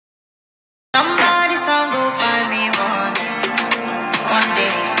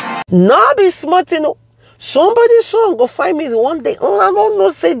Not be smart, you know. Somebody song go find me one day. Oh, I don't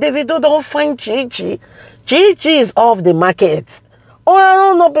know, say Davido don't find Chi. Chi is off the market. Oh, I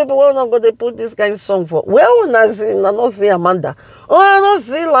don't know, people will not go to put this kind of song for. Well, I not see Amanda. Oh, I don't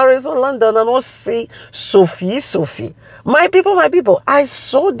see Larissa London. I don't see Sophie. My people, I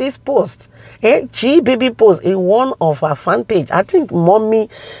saw this post. Chi baby post in one of her fan page. I think mommy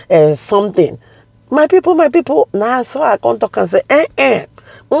something. My people, now so I come talk and say,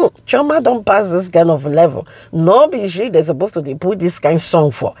 Chioma don't pass this kind of level. No be she they're supposed to put this kind of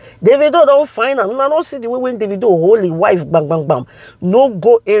song for. Davido don't find her. I don't see the way when Davido holy wife bam. No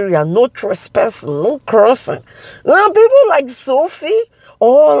go area, no trespassing, no crossing. Now people like Sophie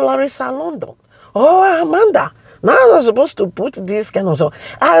or Larissa London or Amanda. Now they're supposed to put this kind of song.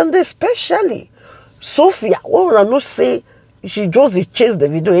 And especially Sophia, when I not say she just chase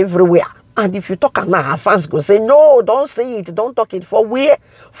Davido everywhere. And if you talk now, her fans go say, no, don't say it, don't talk it. For where?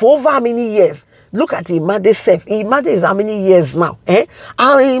 For over how many years? Look at Imade self. Imade is how many years now? And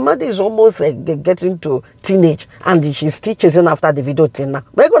Imade is almost getting to teenage. And she's still chasing after the video thing now.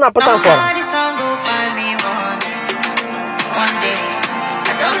 We're going to put on for her.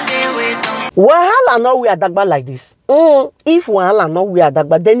 Wahala no wear dagba like this. If wahala no wear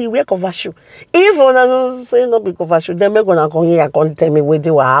dagba, then he wear cover shoe. If one no say no be cover shoe, then me gonna come here and come tell me where the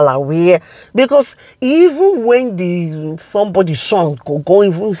wahala wear. Because even when the somebody son go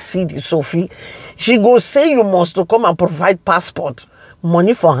even see the Sophie, she go say you must to come and provide passport,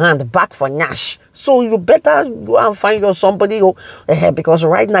 money for hand, back for Nash. So you better go and find your somebody who, because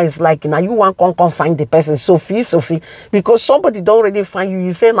right now it's like now you want to come find the person Sophie, because somebody don't already find you.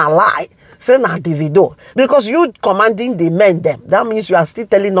 You say na lie. Say na Davido. Because you commanding the men them. That means you are still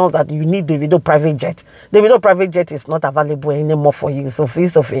telling us that you need Davido private jet. Davido private jet is not available anymore for you,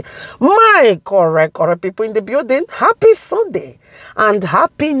 Sophie. My correct people in the building. Happy Sunday. And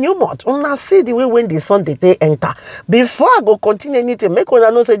happy new month. Una see the way when the Sunday they enter. Before I go continue anything, make una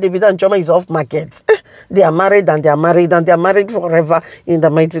know say Davido and Chioma is off market. They are married and they are married forever in the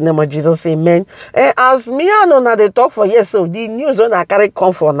mighty name of Jesus. Amen. As me and una they talk for years, so the news when I carry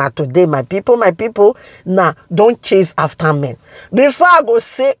come for now today, my people, now don't chase after men. Before I go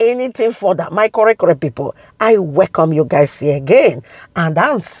say anything further, my correct people, I welcome you guys here again. And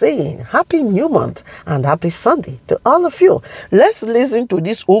I'm saying happy new month and happy Sunday to all of you. Let's listen to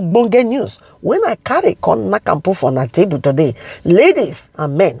this Ogbonge news. When I carry con knock and put on the table today, ladies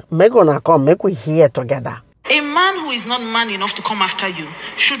and men, make we hear together. A man who is not man enough to come after you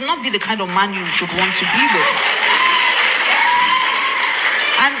should not be the kind of man you should want to be with.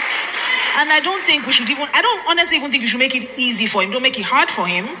 And I don't think we should I don't honestly even think you should make it easy for him. Don't make it hard for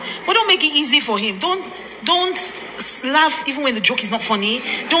him, but don't make it easy for him. Don't laugh even when the joke is not funny.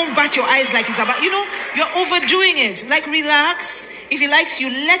 Don't bat your eyes like it's about, you're overdoing it. Like, relax. If he likes you,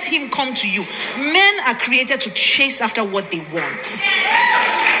 let him come to you. Men are created to chase after what they want.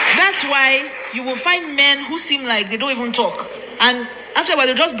 That's why you will find men who seem like they don't even talk. And after a while,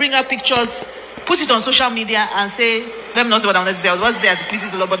 they'll just bring up pictures, put it on social media and say, let me not say what I'm going to say. What's there to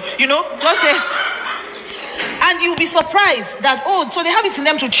please the Lord, but just say. And you'll be surprised that, so they have it in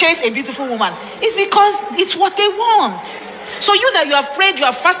them to chase a beautiful woman. It's because it's what they want. So you that you have prayed, you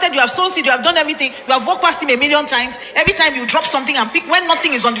have fasted, you have sown seed, you have done everything, you have walked past him a million times. Every time you drop something and pick when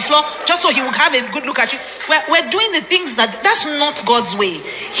nothing is on the floor, just so he will have a good look at you. We're doing the things that's not God's way.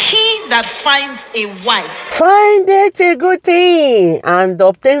 He that finds a wife, find it a good thing and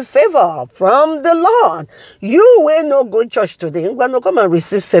obtain favor from the Lord. You will not go to church today. You're going to come and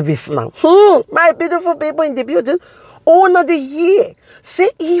receive service now. My beautiful people in the building, honor the year.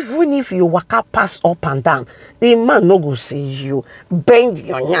 Say even if you waka pass up and down, the man no go see you. Bend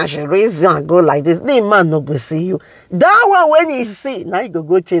your nyash, raise and go like this. The man no go see you. That one when he see, now you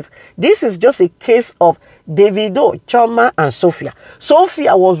go chase. This is just a case of Davido, Chioma, and Sophia.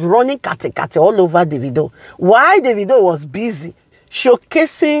 Sophia was running kate all over Davido. Why Davido was busy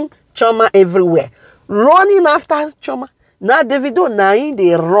showcasing Chioma everywhere, running after Chioma. Now Davido now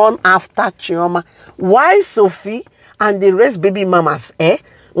they run after Chioma. Why Sophie and the rest baby mamas,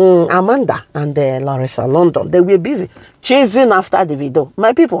 Amanda and Larissa London, they were busy chasing after Davido.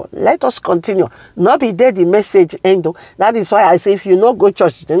 My people, let us continue. Not be there the message end. That is why I say if you not go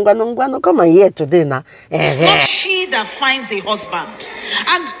church, then come and hear today now. Not she that finds a husband.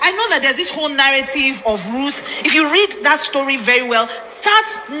 And I know that there's this whole narrative of Ruth. If you read that story very well,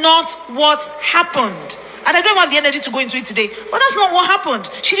 that's not what happened. And I don't have the energy to go into it today, but that's not what happened.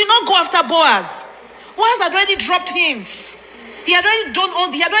 She did not go after Boaz. Boaz had already dropped hints. He had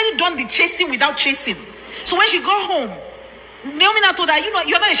already done the chasing without chasing. So when she got home, Naomi now told her,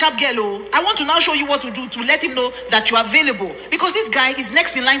 you're not a sharp girl. Oh. I want to now show you what to do to let him know that you're available. Because this guy is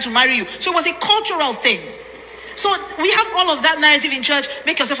next in line to marry you. So it was a cultural thing. So we have all of that narrative in church.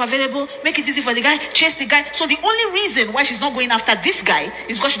 Make yourself available. Make it easy for the guy. Chase the guy. So the only reason why she's not going after this guy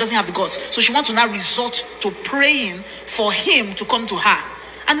is because she doesn't have the guts. So she wants to now resort to praying for him to come to her.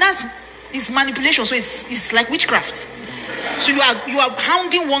 And it's manipulation. So it's like witchcraft. So you are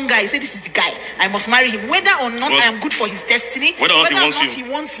hounding one guy. You say, this is the guy. I must marry him. Whether or not I am good for his destiny. Whether or not he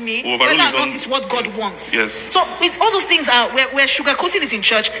wants me. Whether or not it's what God wants. Yes. So all those things we're sugarcoating it in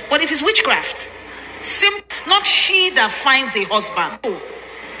church. But it is witchcraft. Not she that finds a husband. Oh,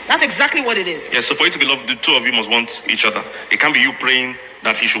 that's exactly what it is. Yes, so for you to be loved, the two of you must want each other. It can't be you praying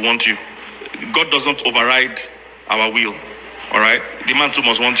that he should want you. God does not override our will. All right? The man too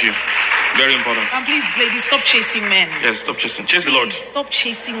must want you. Very important. And please, ladies, stop chasing men. Yes, stop chasing. Chase the Lord. Stop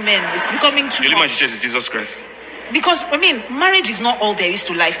chasing men. It's becoming too much. The only man you chase is Jesus Christ. Because, marriage is not all there is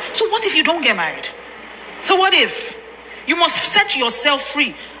to life. So what if you don't get married? So what if? You must set yourself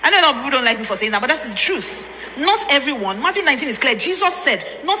free. I know a lot of people don't like me for saying that, but that's the truth. Not everyone. Matthew 19 is clear. Jesus said,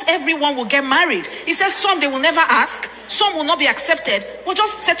 not everyone will get married. He says some they will never ask. Some will not be accepted. But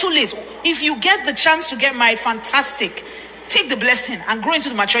just settle it. If you get the chance to get married, fantastic. Take the blessing and grow into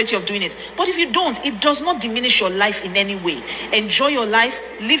the maturity of doing it. But if you don't, it does not diminish your life in any way. Enjoy your life.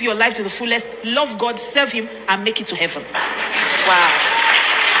 Live your life to the fullest. Love God. Serve him. And make it to heaven.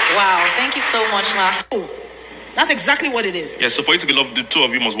 Wow. Thank you so much, Ma. Oh. That's exactly what it is. Yes, so for you to be loved, the two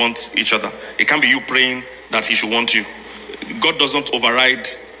of you must want each other. It can't be you praying that he should want you. God does not override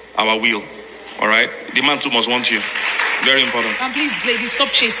our will. All right? The man too must want you. Very important. And please, ladies, stop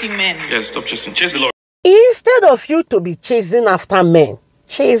chasing men. Yes, stop chasing. Chase the Lord. Instead of you to be chasing after men,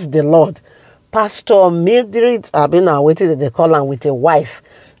 chase the Lord. Pastor Mildred, I've been waiting that they call her with a wife.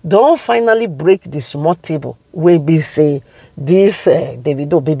 Don't finally break the small table where we say this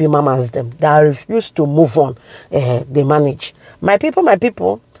Davido baby mamas them that refuse to move on. They manage. My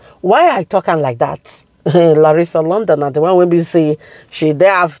people, why I talking like that? Larissa London and the one when we say she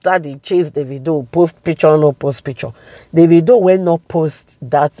there after they chase Davido, post picture or no post picture. Davido will not post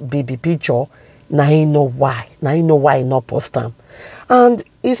that baby picture. Now you know why. Now you know why he not post them. And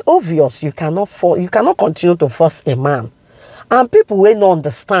it's obvious you cannot continue to force a man. And people will not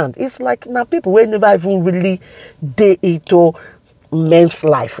understand. It's like now people will never even really date into men's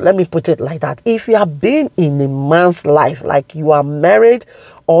life. Let me put it like that. If you have been in a man's life, like you are married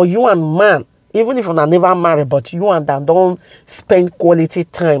or you and man, even if you are never married, but you and them don't spend quality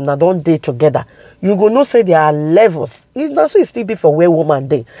time, now don't date together, you go no say there are levels. It's not so it still be for where woman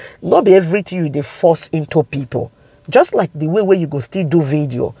day. Not be everything you they force into people. Just like the way where you go still do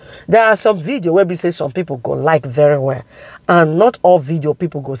video. There are some video where we say some people go like very well. And not all video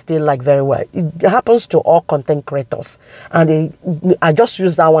people go still like very well. It happens to all content creators. And I just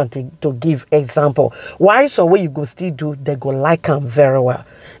use that one to give example. Why some way you go still do, they go like them very well.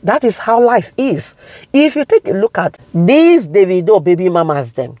 That is how life is. If you take a look at these Davido baby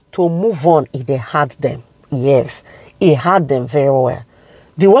mamas them, to move on, they had them. Yes, he had them very well.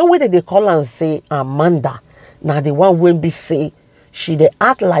 The one way that they call and say Amanda, now the one when we say they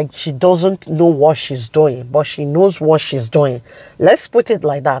act like she doesn't know what she's doing, but she knows what she's doing. Let's put it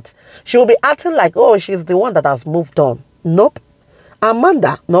like that. She'll be acting like, oh, she's the one that has moved on. Nope.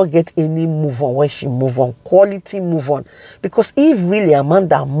 Amanda not get any move on when she move on. Quality move on. Because if really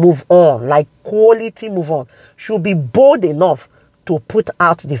Amanda move on, like quality move on, she'll be bold enough to put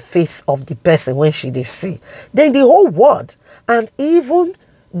out the face of the person when they see. Then the whole world and even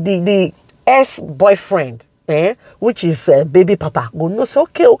the ex-boyfriend, which is baby papa, go no say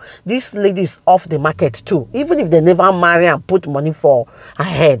okay, this lady is off the market too. Even if they never marry and put money for her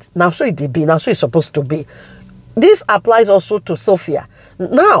head. Now so it be, now so it's supposed to be. This applies also to Sophia.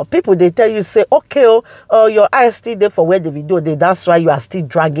 Now people they tell you say okay, your eye still there for where the video they, that's why you are still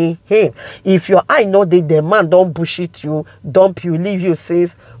dragging him. If your eye know the man don't bullshit you, dump you, leave you,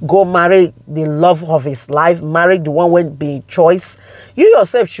 says go marry the love of his life, marry the one when be choice. You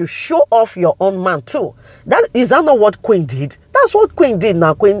yourself should show off your own man too. Is that not what Queen did? That's what Queen did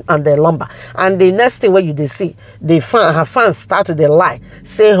now, Queen and the Lumber. And the next thing where they see, her fans started to lie.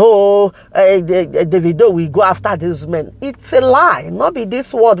 Say, oh, Davido, we go after these men. It's a lie. Not be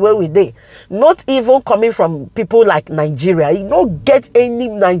this word where we did. Not even coming from people like Nigeria. You don't get any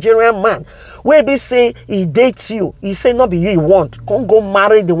Nigerian man where they say he dates you. He say not be you he want. Can't go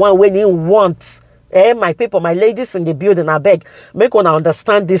marry the one when he wants. My people, my ladies in the building, I beg, make one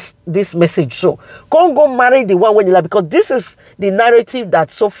understand this message. So, can't go marry the one when you like, because this is the narrative that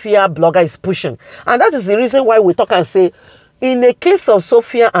Sophia blogger is pushing. And that is the reason why we talk and say, In the case of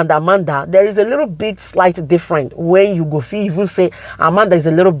Sophia and Amanda, there is a little bit slight different when you go see even say Amanda is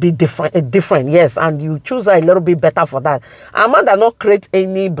a little bit different, yes, and you choose her a little bit better for that. Amanda not create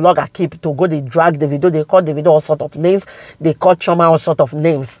any blogger keep to go they drag Davido, they call Davido all sort of names, they call CHIOMA all sort of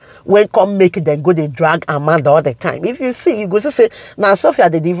names. When come make it, then go they drag Amanda all the time. If you see, you go to say now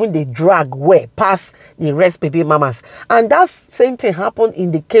Sophia they drag way past the rest baby mamas, and that same thing happened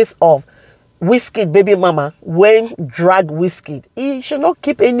in the case of Wizkid baby mama. When drag Wizkid, he should not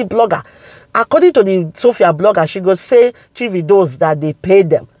keep any blogger. According to the Sophia blogger, she go say those that they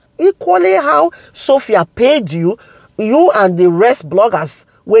paid them. Equally how Sophia paid you and the rest bloggers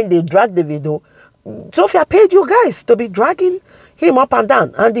when they drag the video, Sophia paid you guys to be dragging him up and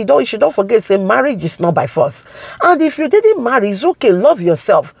down. And you should not forget, say marriage is not by force. And if you didn't marry, it's okay. Love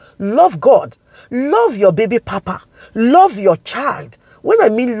yourself, love God, love your baby papa, love your child. When I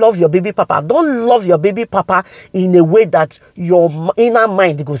mean love your baby papa, don't love your baby papa in a way that your inner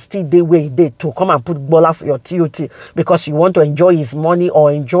mind goes still the way it did to come and put bola for your TOT because you want to enjoy his money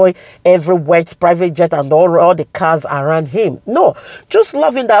or enjoy every wet private jet and all the cars around him. No, just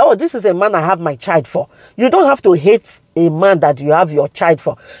loving that, oh, this is a man I have my child for. You don't have to hate a man that you have your child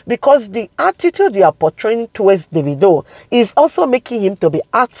for, because the attitude you are portraying towards Davido is also making him to be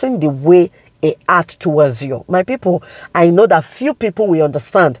acting the way a act towards you. My people, I know that few people will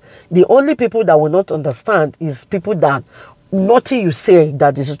understand. The only people that will not understand is people that nothing you say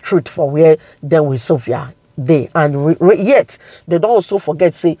that is the truth for where them with Sophia they, and yet they don't also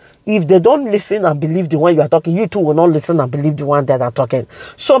forget, say, if they don't listen and believe the one you are talking, you too will not listen and believe the one that are talking.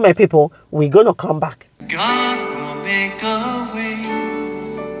 So my people, we're gonna come back. God will make a way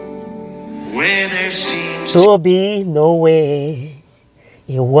where there seems to be no way.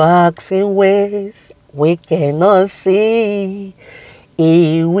 He works in ways we cannot see.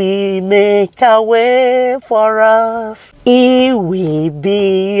 He will make a way for us. He will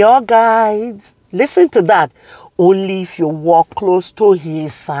be your guide. Listen to that. Only if you walk close to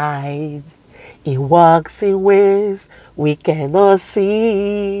his side. He works in ways we cannot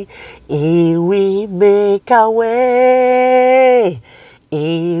see. He will make a way.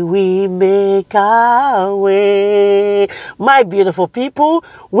 He will make a way. My beautiful people,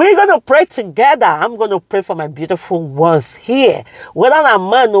 we're going to pray together. I'm going to pray for my beautiful ones here. Whether a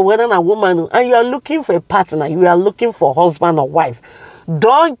man or whether a woman, and you are looking for a partner, you are looking for husband or wife.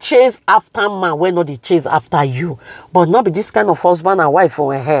 Don't chase after man when not they chase after you. But not be this kind of husband and wife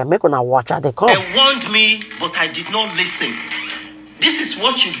for a hair. Make una watch how they come. They warned me, but I did not listen. This is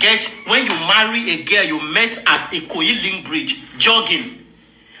what you get when you marry a girl you met at a Koiling Bridge, jogging.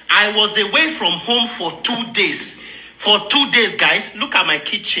 I was away from home for 2 days. For 2 days, guys, look at my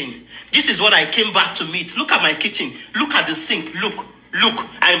kitchen. This is what I came back to meet. Look at my kitchen. Look at the sink. Look.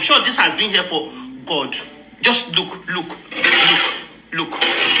 I am sure this has been here for God. Just look.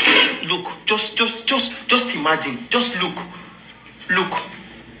 Just imagine. Just look.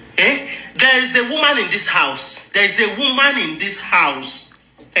 Eh? There is a woman in this house.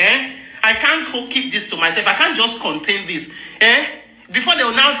 I can't keep this to myself. I can't just contain this. Before they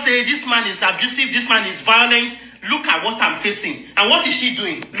will now say this man is abusive, this man is violent. Look at what I'm facing. And what is she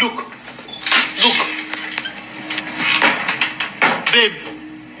doing? Look. Babe.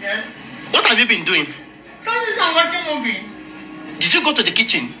 Yeah. What have you been doing? I'm watching movie. Did you go to the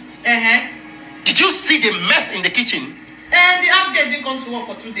kitchen? Did you see the mess in the kitchen? And the house girl didn't come to work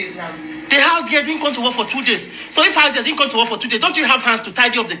for 2 days now. The house girl didn't come to work for 2 days. So if house girl didn't come to work for 2 days, don't you have hands to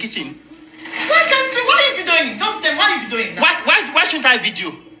tidy up the kitchen? What if you're doing it? Just tell me, what if you're doing that? Why shouldn't I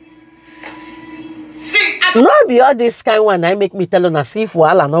video? See, Not be all this kind one I make me tell on as if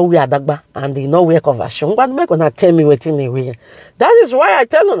wahala no wear dagba and they no wear cover shoe. But make una tell me waiting they wear. That is why I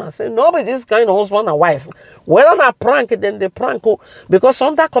tell on say nobody this kind of husband and wife. Whether not prank then they prank because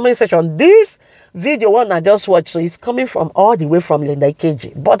on that comment section this video one I just watched, so it's coming from all the way from Linda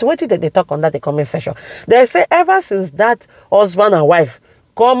KG. But what did they talk on that the comment section? They say ever since that husband and wife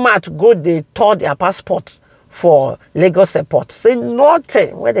come out go they tore their passport for Lagos airport. Say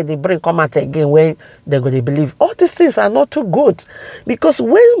nothing. Whether they bring come out again when they're going to believe. All these things are not too good. Because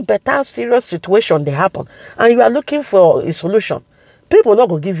when better serious situation they happen and you are looking for a solution, people not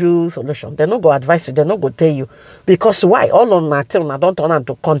going to give you solution. They're not going to advise you. They're not going to tell you. Because why? All on that thing, I don't turn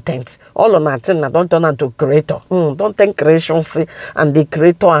into content. All on that thing, I don't turn into creator. Don't think creation see and the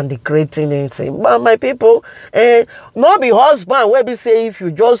creator and the creating anything. But my people, not be husband where be say if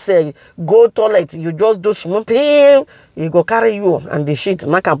you just say go toilet, you just do something, he go carry you and the shit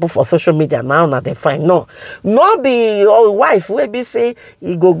not can put for social media now they find. No. Not be your wife where be say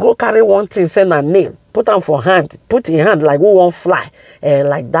he go carry one thing, send a nail. Put on for hand, put in hand like who won't fly,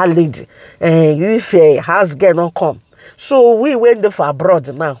 like that lady. If a house girl not come, So we went there for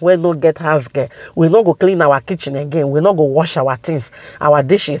abroad now. We no get house girl. We not go clean our kitchen again. We not go wash our things, our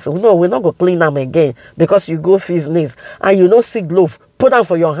dishes. We not go clean them again because you go business and you no see glove. Put them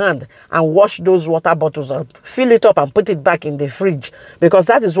for your hand and wash those water bottles up, fill it up and put it back in the fridge because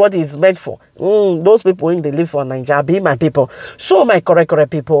that is what it's meant for. Those people in the live for Nigeria, be my people. So my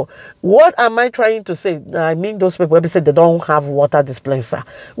correct people, what am I trying to say? I mean those people who say they don't have water dispenser.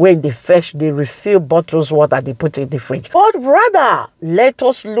 When they fetch, they refill bottles water, they put in the fridge. But rather, let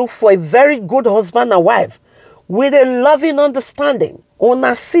us look for a very good husband and wife with a loving understanding.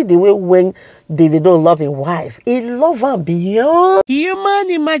 Una see the way when Davido love his wife. He love her beyond human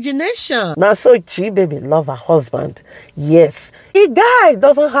imagination. Now so Chi baby love her husband. Yes. A guy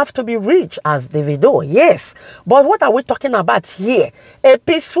doesn't have to be rich as Davido. Yes. But what are we talking about here? A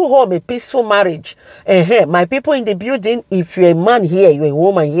peaceful home, a peaceful marriage. My people in the building, if you're a man here, you're a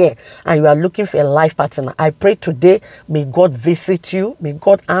woman here, and you are looking for a life partner, I pray today, may God visit you. May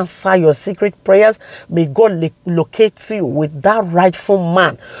God answer your secret prayers. May God locate you with that rightful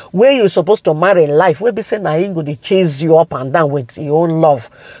man where you're supposed to marry in life. Where be saying I ain't going to chase you up and down with your own love.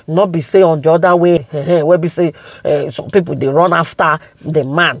 Not be say on the other way. Where be say some people they run after the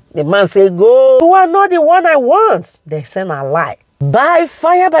man. The man say go. You are not the one I want. They say a lie. By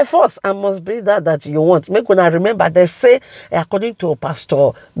fire, by force, I must be that you want. Make when I remember, they say, according to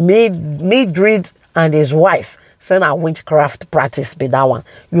Pastor Midrid and his wife, saying a witchcraft practice be that one.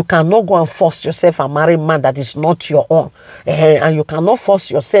 You cannot go and force yourself and marry a man that is not your own. And you cannot force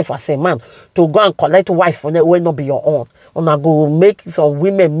yourself as a man to go and collect a wife when it will not be your own. Una go make some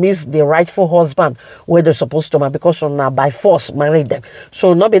women miss the rightful husband where they're supposed to marry because una by force marry them.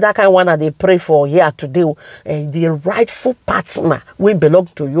 So not be that kind of one that they pray for here today. The rightful partner will belong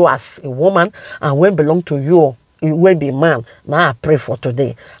to you as a woman and will belong to you. You will be man. Now I pray for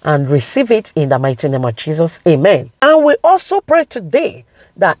today and receive it in the mighty name of Jesus. Amen. And we also pray today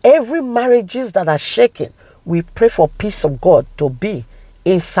that every marriages that are shaken, we pray for peace of God to be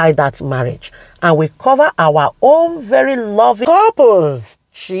inside that marriage. And we cover our own very loving couples,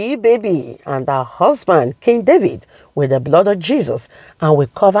 Chi baby and our husband, King David, with the blood of Jesus. And we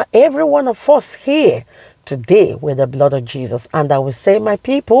cover every one of us here today with the blood of Jesus. And I will say, my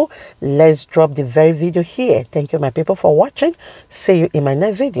people, let's drop the very video here. Thank you, my people, for watching. See you in my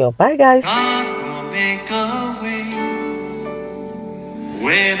next video. Bye, guys. God will make a way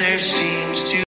where there seems to